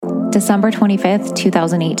December 25th,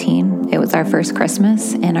 2018, it was our first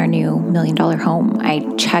Christmas in our new $1 million home. I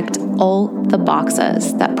checked all the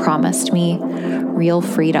boxes that promised me real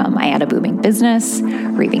freedom. I had a booming business,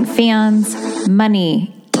 raving fans,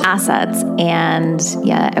 money, assets, and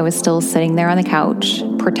yet I was still sitting there on the couch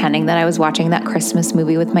pretending that I was watching that Christmas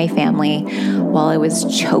movie with my family while I was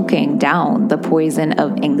choking down the poison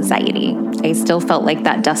of anxiety. I still felt like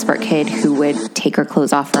that desperate kid who would take her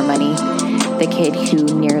clothes off for money, the kid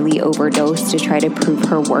who nearly overdosed to try to prove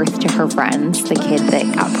her worth to her friends, the kid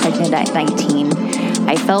that got pregnant at 19.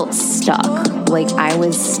 I felt stuck, like I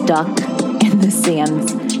was stuck in the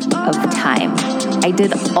sands of time. I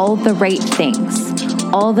did all the right things,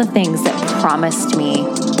 all the things that promised me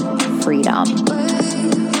freedom,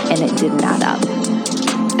 and it didn't add up.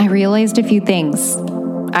 I realized a few things.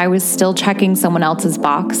 I was still checking someone else's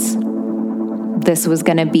box. This was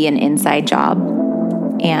going to be an inside job,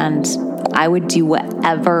 and I would do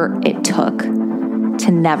whatever it took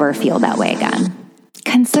to never feel that way again.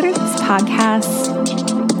 Consider this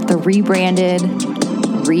podcast the rebranded,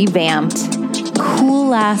 revamped,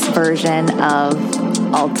 cool-ass version of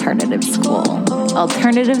Alternative School.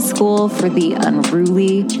 Alternative School for the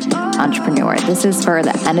unruly entrepreneur. This is for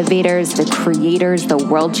the innovators, the creators, the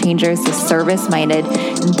world changers, the service-minded,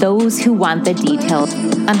 and those who want the details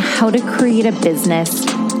on how to create a business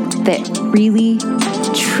that really,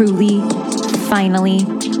 truly, finally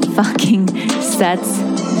fucking sets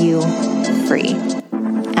you free.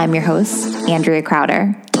 I'm your host, Andrea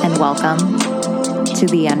Crowder, and welcome to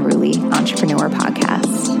the Unruly Entrepreneur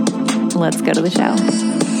Podcast. Let's go to the show.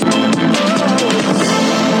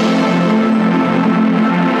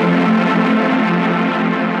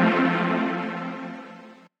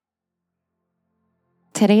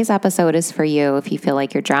 Today's episode is for you if you feel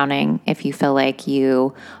like you're drowning, if you feel like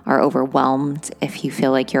you are overwhelmed, if you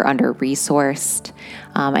feel like you're under-resourced,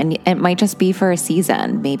 and it might just be for a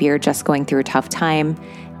season. Maybe you're just going through a tough time,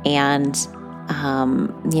 and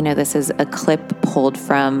this is a clip pulled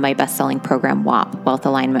from my best-selling program, WAP, Wealth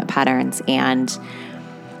Alignment Patterns, and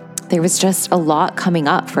there was just a lot coming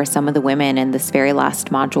up for some of the women in this very last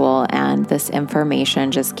module, and this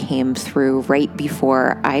information just came through right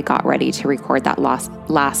before I got ready to record that last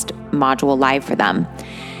module live for them.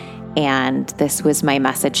 And this was my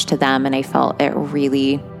message to them, and I felt it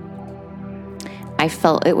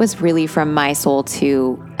was really from my soul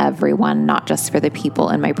to everyone, not just for the people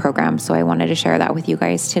in my program. So I wanted to share that with you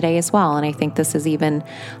guys today as well. And I think this is even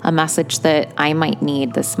a message that I might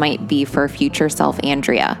need. This might be for future self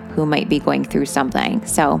Andrea, who might be going through something.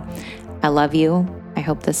 So I love you. I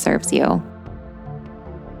hope this serves you.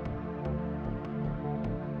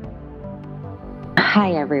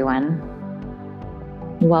 Hi, everyone.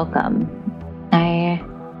 Welcome.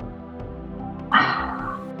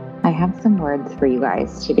 I have some words for you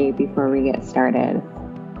guys today before we get started.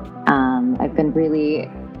 I've been really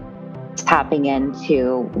tapping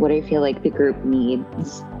into what I feel like the group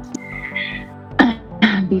needs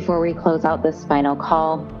before we close out this final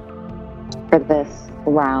call for this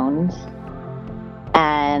round.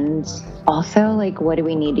 And also, like, what do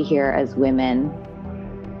we need to hear as women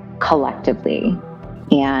collectively?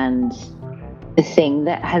 And the thing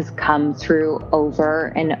that has come through over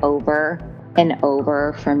and over and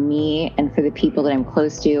over for me and for the people that I'm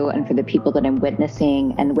close to and for the people that I'm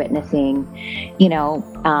witnessing,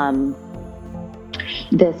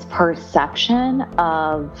 this perception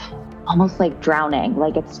of almost like drowning,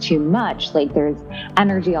 like it's too much, like there's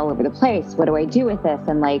energy all over the place. What do I do with this?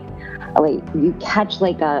 And like you catch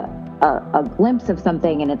like a glimpse of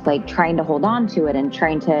something, and it's like trying to hold on to it and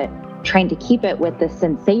trying to keep it with the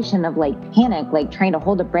sensation of like panic, like trying to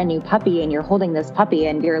hold a brand new puppy, and you're holding this puppy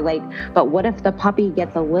and you're like, but what if the puppy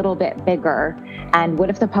gets a little bit bigger? And what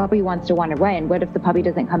if the puppy wants to run? What if the puppy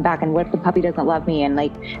doesn't come back? And what if the puppy doesn't love me? And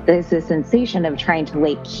like, there's this sensation of trying to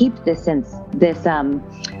like keep this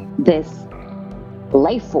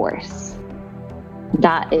life force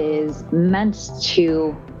that is meant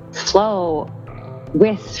to flow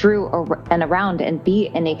with, through, and around and be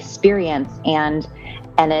an experience. And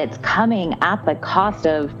it's coming at the cost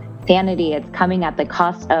of sanity. It's coming at the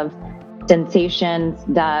cost of sensations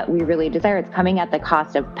that we really desire. It's coming at the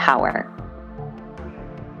cost of power.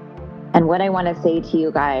 And what I want to say to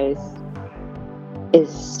you guys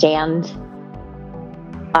is stand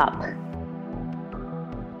up.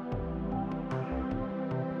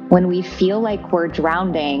 When we feel like we're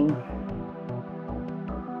drowning,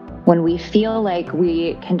 when we feel like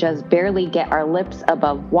we can just barely get our lips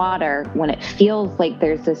above water, when it feels like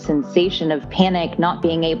there's a sensation of panic, not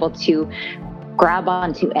being able to grab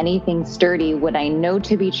onto anything sturdy, what I know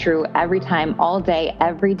to be true every time, all day,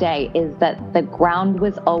 every day, is that the ground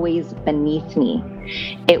was always beneath me.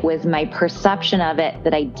 It was my perception of it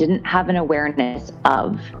that I didn't have an awareness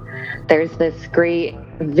of. There's this great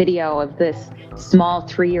video of this small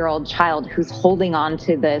 3-year-old child who's holding on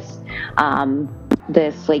to this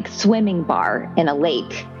like swimming bar in a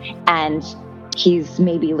lake, and he's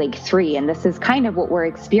maybe like 3. And this is kind of what we're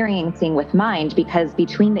experiencing with mind, because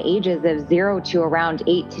between the ages of 0 to around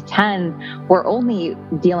 8 to 10, we're only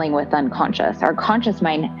dealing with unconscious. Our conscious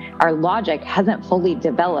mind, our logic hasn't fully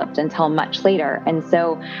developed until much later. And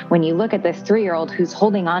so when you look at this 3-year-old who's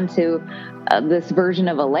holding on to this version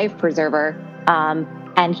of a life preserver,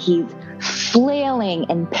 and he's flailing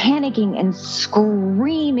and panicking and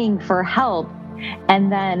screaming for help, and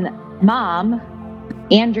then Mom,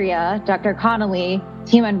 Andrea, Dr. Connolly,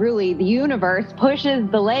 Team Unruly, the universe pushes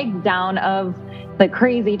the legs down of the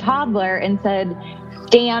crazy toddler and said,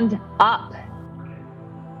 "Stand up."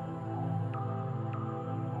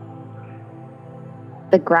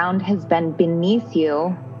 The ground has been beneath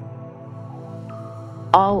you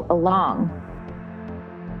all along.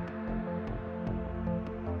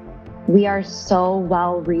 We are so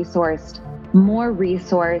well resourced, more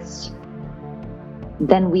resourced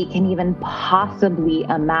than we can even possibly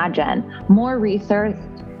imagine, more resourced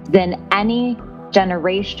than any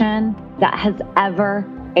generation that has ever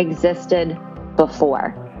existed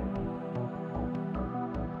before.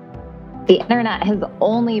 The internet has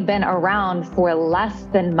only been around for less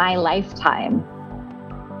than my lifetime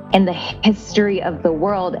in the history of the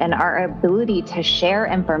world, and our ability to share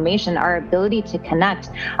information, our ability to connect,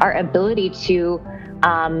 our ability to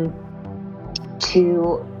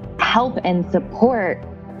help and support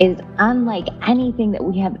is unlike anything that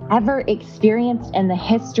we have ever experienced in the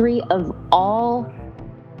history of all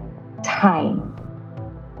time.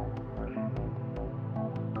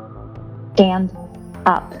 Stand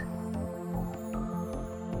up.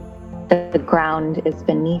 The ground is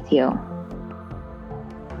beneath you.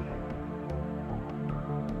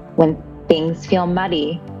 When things feel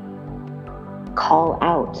muddy, call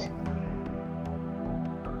out.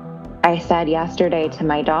 I said yesterday to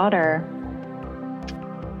my daughter,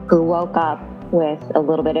 who woke up with a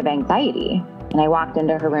little bit of anxiety, and I walked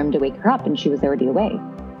into her room to wake her up, and she was already awake.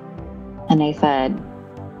 And I said,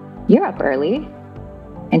 "You're up early."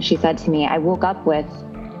 And she said to me, "I woke up with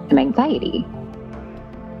some anxiety."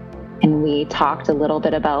 And we talked a little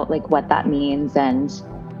bit about like what that means, and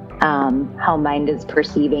how mind is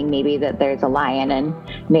perceiving maybe that there's a lion, and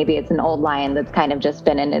maybe it's an old lion that's kind of just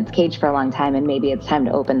been in its cage for a long time, and maybe it's time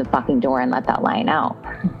to open the fucking door and let that lion out.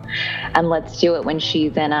 And let's do it when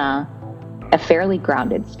she's in a fairly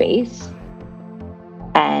grounded space.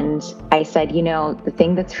 And I said, you know, the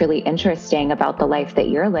thing that's really interesting about the life that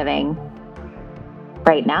you're living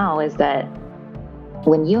right now is that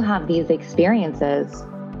when you have these experiences,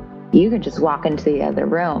 you can just walk into the other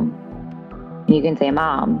room and you can say,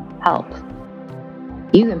 "Mom, help."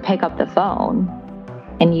 You can pick up the phone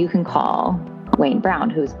and you can call Wayne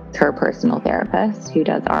Brown, who's her personal therapist, who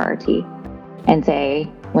does RRT, and say,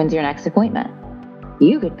 "When's your next appointment?"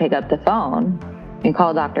 You could pick up the phone and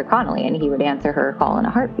call Dr. Connolly, and he would answer her call in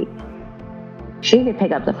a heartbeat. She could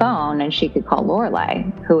pick up the phone and she could call Lorelei,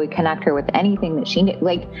 who would connect her with anything that she needed.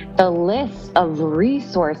 Like, the list of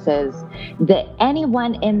resources that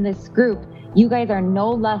anyone in this group, you guys are no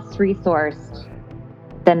less resourced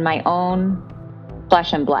than my own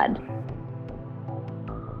flesh and blood.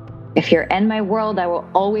 If you're in my world, I will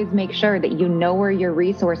always make sure that you know where your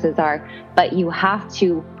resources are, but you have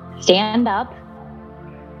to stand up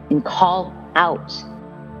and call out.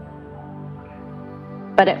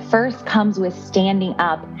 But it first comes with standing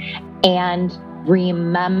up and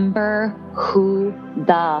remember who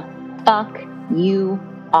the fuck you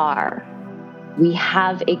are. We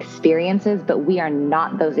have experiences, but we are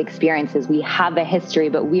not those experiences. We have a history,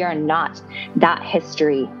 but we are not that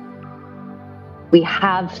history. We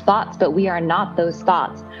have thoughts, but we are not those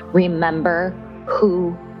thoughts. Remember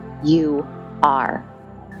who you are.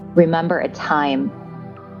 Remember a time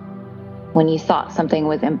when you thought something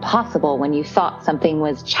was impossible, when you thought something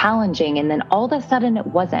was challenging, and then all of a sudden it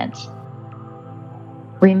wasn't.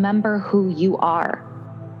 Remember who you are.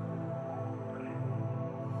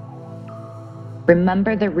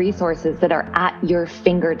 Remember the resources that are at your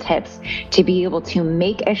fingertips to be able to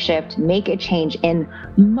make a shift, make a change in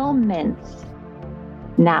moments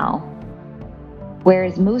now.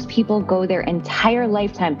 Whereas most people go their entire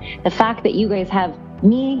lifetime, the fact that you guys have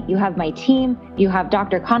me, you have my team, you have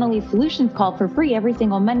Dr. Connolly's Solutions Call for free every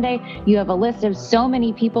single Monday. You have a list of so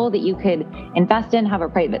many people that you could invest in, have a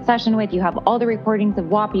private session with. You have all the recordings of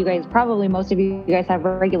WAP. You guys, probably most of you guys have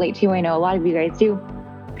Regulate too. I know a lot of you guys do.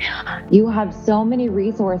 You have so many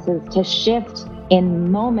resources to shift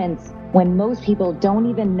in moments when most people don't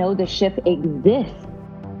even know the shift exists.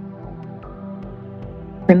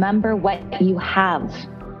 Remember what you have.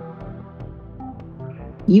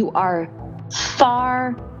 You are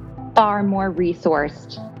far, far more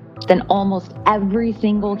resourced than almost every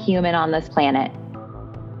single human on this planet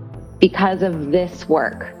because of this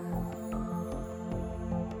work.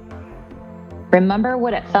 Remember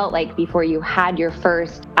what it felt like before you had your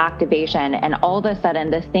first activation, and all of a sudden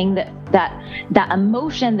the thing that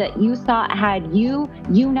emotion that you thought had you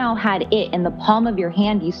now had it in the palm of your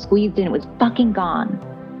hand. You squeezed and it was fucking gone.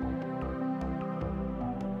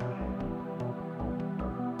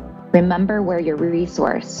 Remember where you're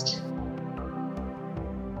resourced.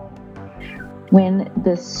 When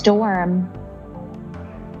the storm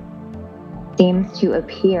seems to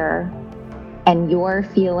appear and you're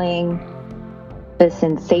feeling the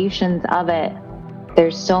sensations of it,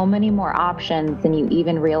 there's so many more options than you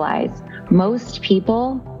even realize. Most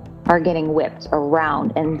people are getting whipped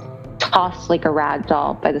around and tossed like a rag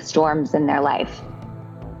doll by the storms in their life.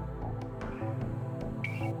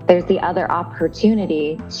 There's the other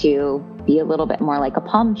opportunity to be a little bit more like a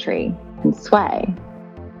palm tree and sway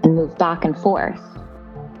and move back and forth.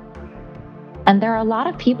 And there are a lot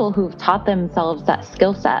of people who've taught themselves that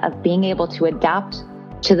skill set of being able to adapt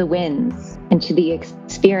to the winds and to the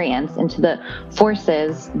experience and to the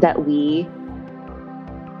forces that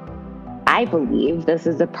I believe, this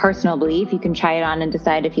is a personal belief, you can try it on and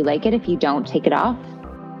decide if you like it. If you don't, take it off.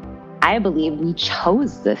 I believe we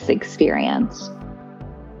chose this experience.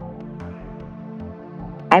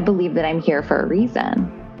 I believe that I'm here for a reason.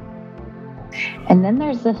 And then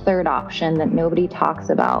there's the third option that nobody talks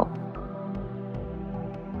about.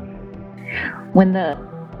 When the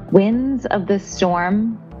winds of the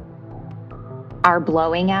storm are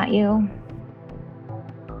blowing at you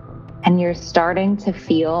and you're starting to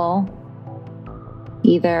feel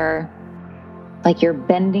either like you're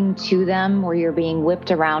bending to them or you're being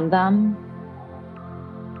whipped around them,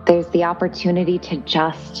 there's the opportunity to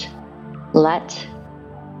just let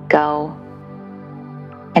go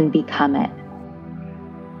and become it.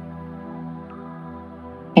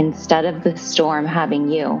 Instead of the storm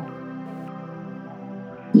having you,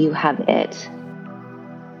 you have it.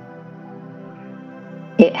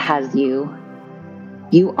 It has you.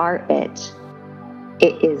 You are it.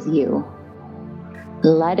 It is you.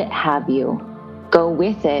 Let it have you. Go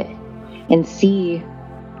with it and see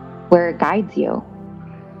where it guides you.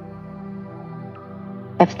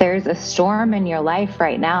 If there's a storm in your life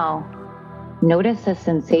right now, notice the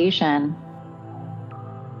sensation.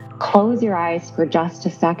 Close your eyes for just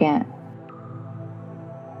a second.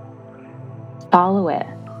 Follow it.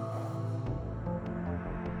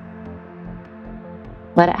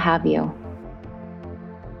 Let it have you.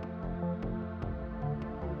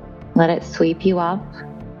 Let it sweep you up,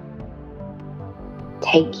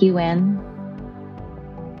 take you in,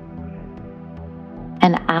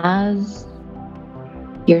 and as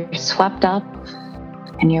you're swept up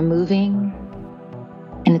and you're moving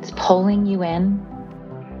and it's pulling you in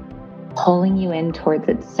towards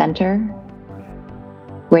its center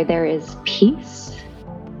where there is peace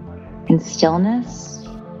and stillness.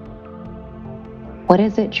 What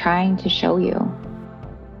is it trying to show you?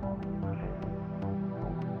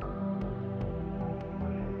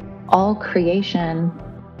 All creation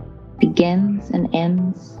begins and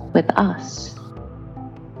ends with us.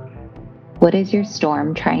 What is your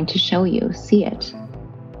storm trying to show you? See it.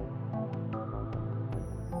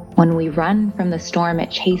 When we run from the storm, it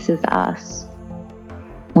chases us.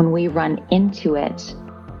 When we run into it,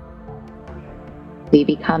 we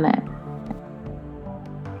become it.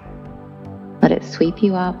 Let it sweep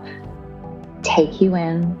you up, take you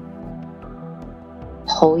in,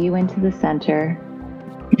 pull you into the center,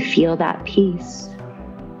 and feel that peace.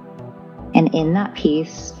 And in that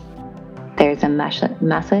peace, there's a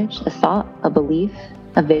message, a thought, a belief,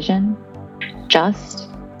 a vision, just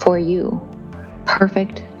for you,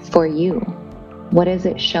 perfect for you. What is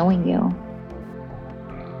it showing you?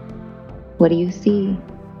 What do you see?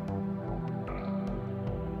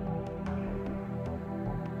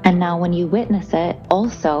 And now when you witness it,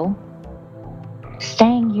 also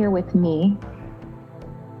staying here with me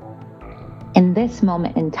in this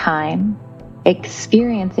moment in time,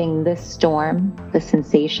 experiencing this storm, the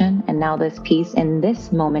sensation, and now this peace in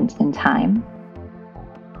this moment in time,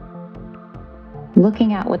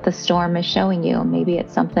 looking at what the storm is showing you. Maybe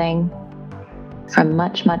it's something from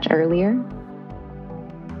much, much earlier.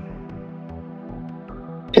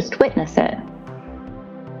 Just witness it.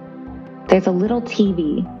 There's a little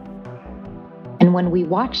TV. And when we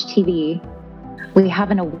watch TV, we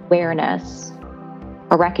have an awareness,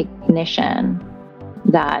 a recognition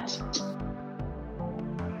that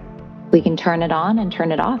we can turn it on and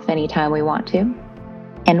turn it off anytime we want to.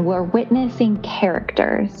 And we're witnessing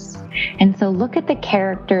characters. And so look at the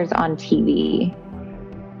characters on TV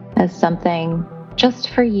as something just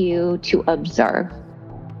for you to observe.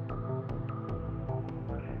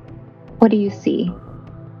 What do you see?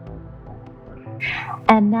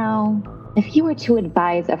 And now, if you were to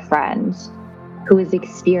advise a friend who is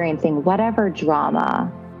experiencing whatever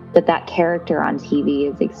drama that character on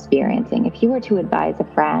TV is experiencing, if you were to advise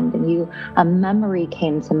a friend and a memory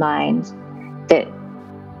came to mind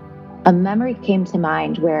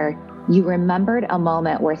where you remembered a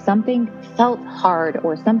moment where something felt hard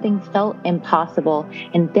or something felt impossible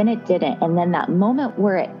and then it didn't, and then that moment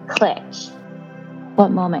where it clicked,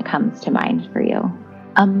 what moment comes to mind for you?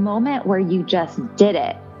 A moment where you just did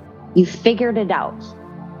it. You figured it out.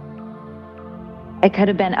 It could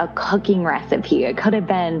have been a cooking recipe. It could have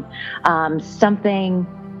been something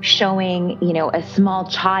showing, a small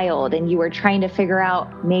child, and you were trying to figure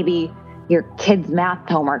out maybe your kids' math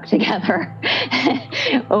homework together,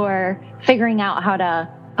 or figuring out how to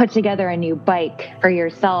put together a new bike for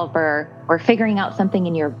yourself, or figuring out something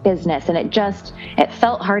in your business, and it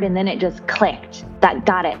felt hard, and then it just clicked. That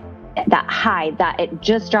got it. That high, that it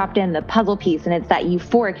just dropped in the puzzle piece, and it's that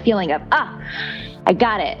euphoric feeling of, I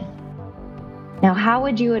got it. Now, how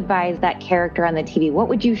would you advise that character on the TV? What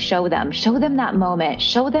would you show them? Show them that moment.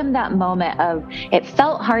 Show them that moment of, it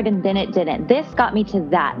felt hard and then it didn't. This got me to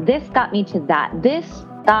that. This got me to that. This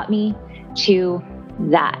got me to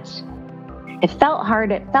that. It felt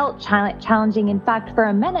hard. It felt challenging. In fact, for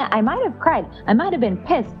a minute, I might have cried. I might have been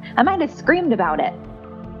pissed. I might have screamed about it.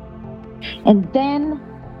 And then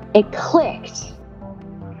it clicked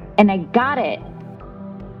and I got it.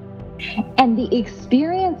 And the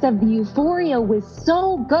experience of the euphoria was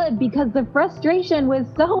so good because the frustration was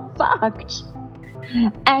so fucked.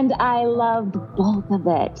 And I loved both of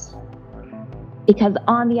it. Because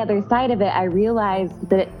on the other side of it, I realized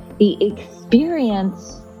that the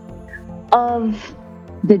experience of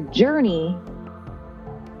the journey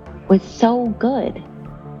was so good.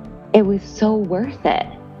 It was so worth it.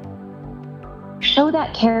 Show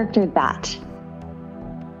that character that.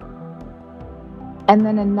 And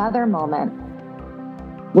then another moment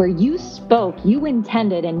where you spoke, you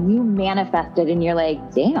intended, and you manifested, and you're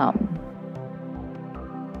like, damn.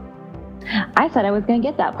 I said I was going to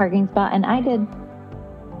get that parking spot, and I did.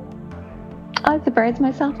 I surprised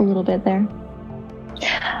myself a little bit there.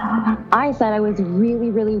 I said I was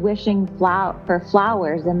really, really wishing for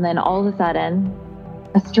flowers, and then all of a sudden,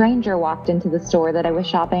 a stranger walked into the store that I was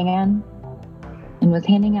shopping in and was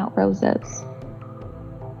handing out roses.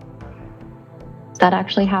 That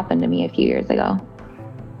actually happened to me a few years ago.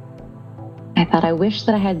 I thought, I wish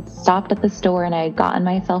that I had stopped at the store and I had gotten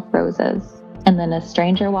myself roses. And then a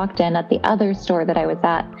stranger walked in at the other store that I was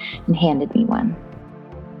at and handed me one.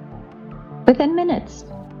 Within minutes.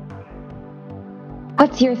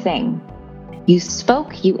 What's your thing? You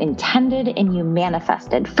spoke, you intended, and you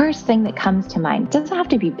manifested. First thing that comes to mind. Doesn't have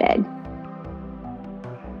to be big.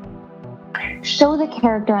 Show the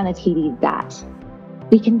character on the TV that.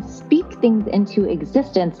 We can speak things into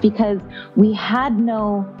existence because we had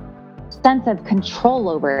no sense of control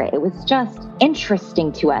over it. It was just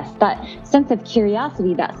interesting to us. That sense of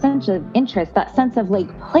curiosity, that sense of interest, that sense of like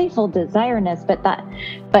playful desireness,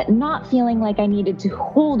 but not feeling like I needed to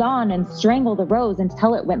hold on and strangle the rose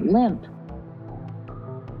until it went limp.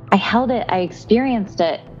 I held it, I experienced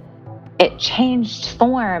it, it changed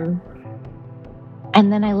form,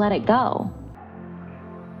 and then I let it go.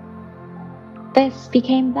 This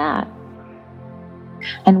became that.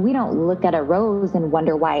 And we don't look at a rose and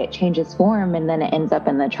wonder why it changes form and then it ends up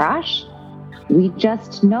in the trash. We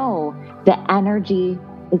just know that energy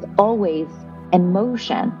is always in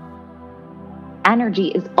motion. Energy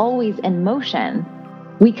is always in motion.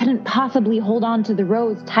 We couldn't possibly hold on to the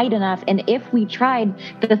rose tight enough. And if we tried,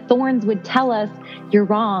 the thorns would tell us, you're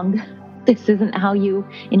wrong. This isn't how you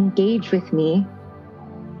engage with me.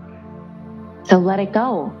 So let it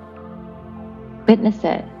go. Witness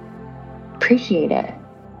it. Appreciate it.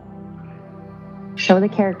 Show the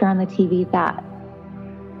character on the TV that.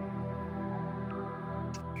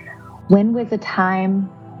 When was a time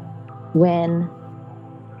when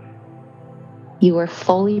you were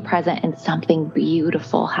fully present and something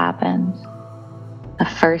beautiful happened? A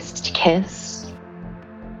first kiss,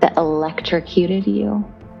 that electrocuted you?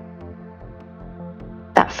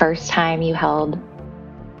 That first time you held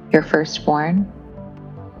your firstborn?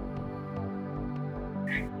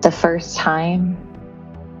 The first time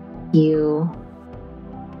you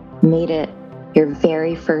made it your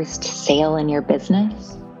very first sale in your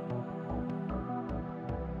business?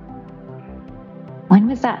 When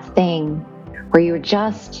was that thing where you were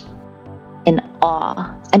just in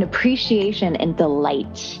awe and appreciation and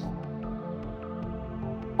delight?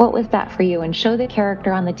 What was that for you? And show the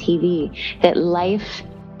character on the TV that life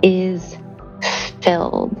is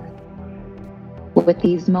filled with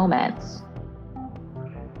these moments.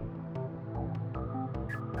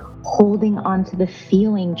 Holding on to the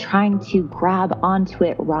feeling, trying to grab onto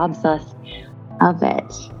it, robs us of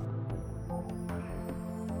it.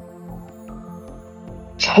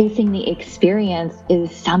 Chasing the experience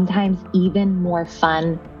is sometimes even more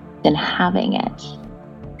fun than having it.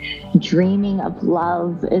 Dreaming of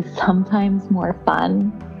love is sometimes more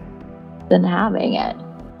fun than having it.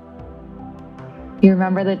 You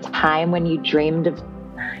remember the time when you dreamed of,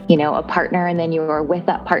 a partner, and then you were with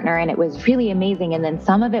that partner and it was really amazing, and then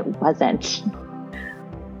some of it wasn't.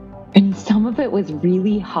 And some of it was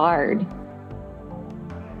really hard.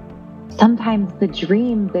 Sometimes the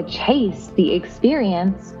dream, the chase, the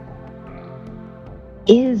experience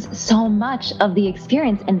is so much of the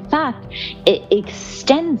experience. In fact, it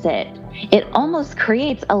extends it. It almost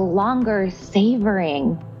creates a longer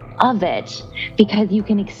savoring of it, because you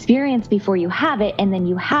can experience before you have it, and then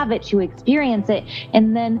you have it to experience it.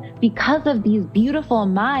 And then because of these beautiful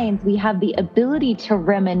minds, we have the ability to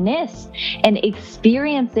reminisce and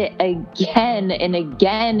experience it again and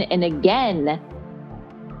again and again.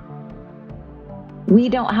 We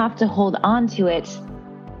don't have to hold on to it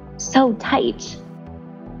so tight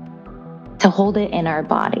to hold it in our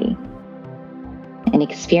body and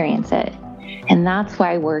experience it. And that's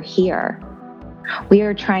why we're here. We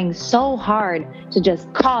are trying so hard to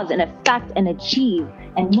just cause and effect and achieve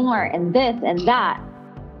and more and this and that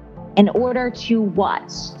in order to what?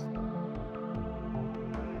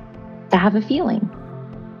 To have a feeling.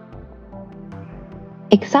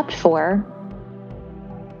 Except for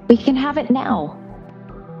we can have it now.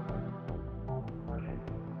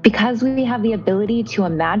 Because we have the ability to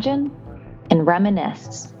imagine and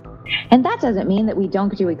reminisce. And that doesn't mean that we don't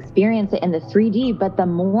get to experience it in the 3D, but the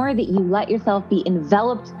more that you let yourself be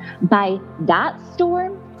enveloped by that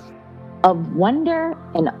storm of wonder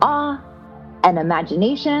and awe and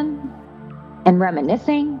imagination and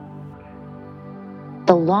reminiscing,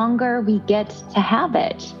 the longer we get to have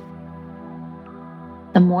it,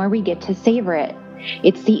 the more we get to savor it.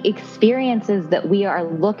 It's the experiences that we are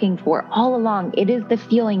looking for all along. It is the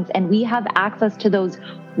feelings, and we have access to those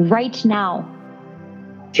right now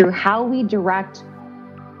through how we direct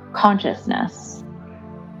consciousness.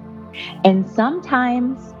 And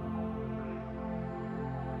sometimes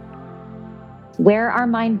where our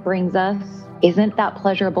mind brings us isn't that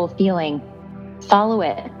pleasurable feeling. Follow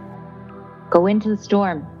it. Go into the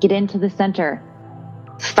storm. Get into the center.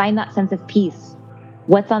 Find that sense of peace.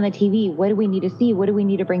 What's on the TV? What do we need to see? What do we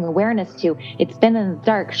need to bring awareness to? It's been in the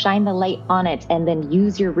dark. Shine the light on it, and then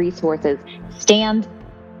use your resources. Stand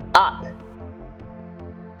up.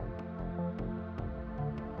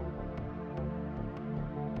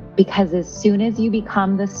 Because as soon as you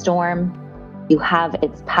become the storm, you have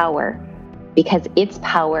its power. Because its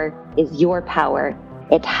power is your power.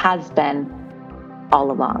 It has been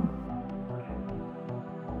all along.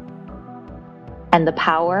 And the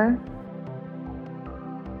power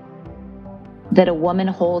that a woman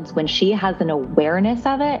holds when she has an awareness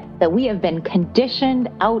of it, that we have been conditioned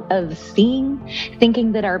out of seeing,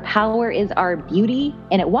 thinking that our power is our beauty.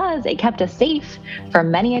 And it kept us safe for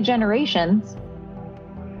many generations,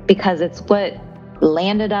 because it's what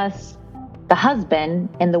landed us the husband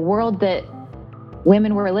in the world that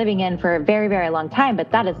women were living in for a very, very long time.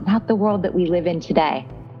 But that is not the world that we live in today.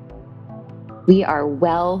 We are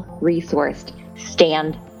well resourced.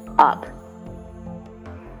 Stand up.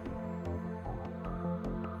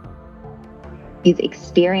 These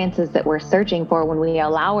experiences that we're searching for, when we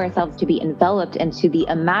allow ourselves to be enveloped into the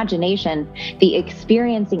imagination, the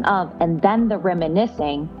experiencing of, and then the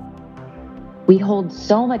reminiscing, we hold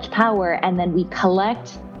so much power, and then we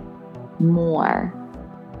collect more.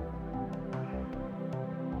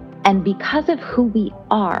 And because of who we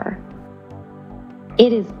are,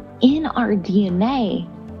 it is in our DNA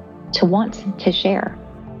to want to share,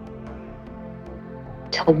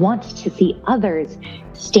 to want to see others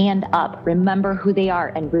stand up, remember who they are,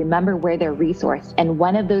 and remember where they're resourced. And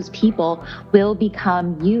one of those people will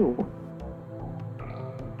become you.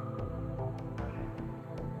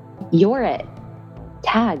 You're it.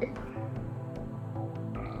 Tag.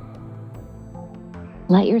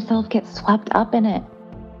 Let yourself get swept up in it.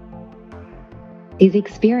 These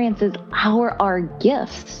experiences are our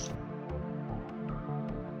gifts.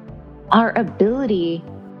 Our ability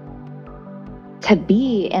to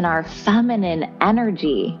be in our feminine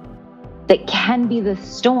energy that can be the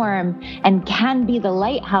storm and can be the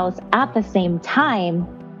lighthouse at the same time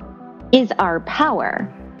is our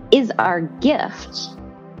power, is our gift.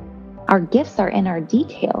 Our gifts are in our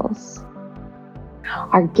details.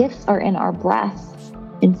 Our gifts are in our breaths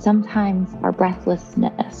and sometimes our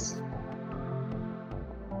breathlessness.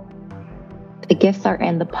 The gifts are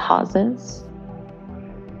in the pauses.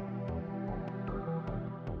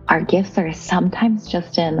 Our gifts are sometimes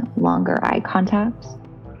just in longer eye contact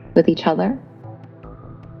with each other,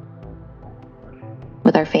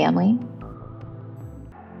 with our family,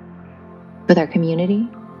 with our community,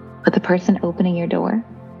 with the person opening your door.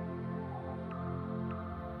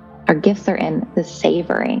 Our gifts are in the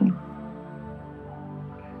savoring.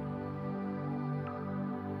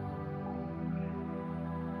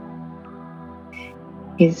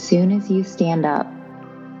 As soon as you stand up,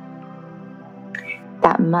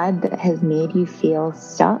 that mud that has made you feel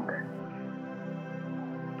stuck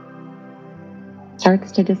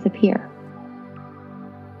starts to disappear.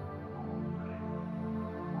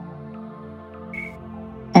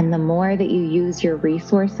 And the more that you use your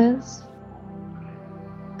resources,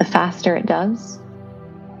 the faster it does.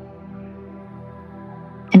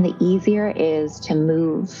 And the easier it is to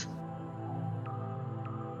move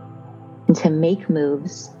and to make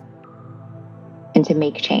moves and to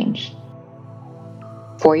make change.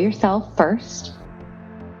 For yourself first.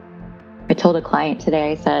 I told a client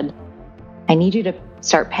today, I said, I need you to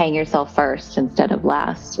start paying yourself first instead of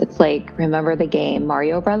last. It's like, remember the game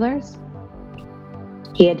Mario Brothers?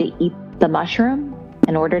 He had to eat the mushroom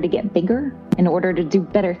in order to get bigger, in order to do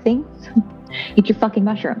better things. Eat your fucking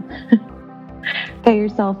mushroom. Pay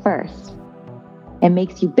yourself first. It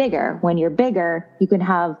makes you bigger. When you're bigger, you can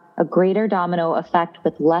have a greater domino effect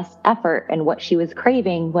with less effort. And what she was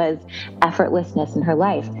craving was effortlessness in her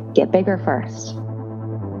life. Get bigger first.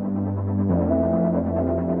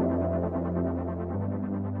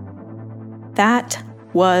 That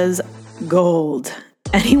was gold.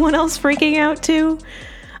 Anyone else freaking out too?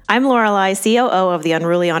 I'm Lorelei, COO of The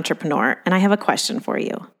Unruly Entrepreneur, and I have a question for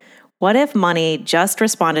you. What if money just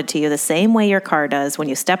responded to you the same way your car does when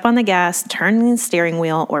you step on the gas, turn the steering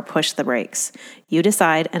wheel, or push the brakes? You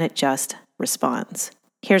decide and it just responds.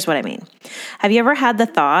 Here's what I mean. Have you ever had the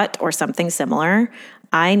thought or something similar?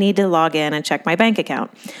 I need to log in and check my bank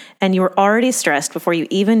account. And you were already stressed before you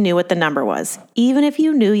even knew what the number was, even if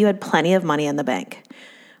you knew you had plenty of money in the bank.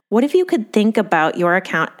 What if you could think about your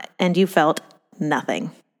account and you felt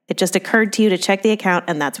nothing? It just occurred to you to check the account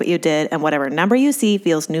and that's what you did, and whatever number you see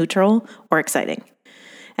feels neutral or exciting.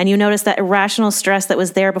 And you notice that irrational stress that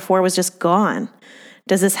was there before was just gone.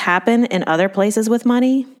 Does this happen in other places with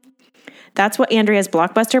money? That's what Andrea's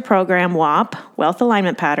blockbuster program, WAP, Wealth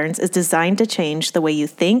Alignment Patterns, is designed to change the way you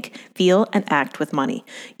think, feel, and act with money.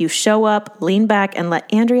 You show up, lean back, and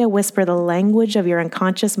let Andrea whisper the language of your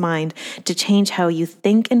unconscious mind to change how you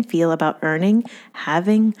think and feel about earning,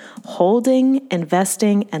 having, holding,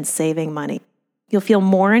 investing, and saving money. You'll feel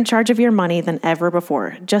more in charge of your money than ever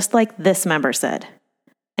before, just like this member said.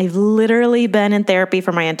 I've literally been in therapy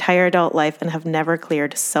for my entire adult life and have never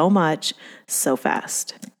cleared so much so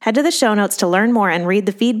fast. Head to the show notes to learn more and read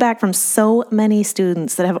the feedback from so many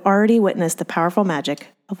students that have already witnessed the powerful magic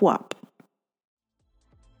of WAP.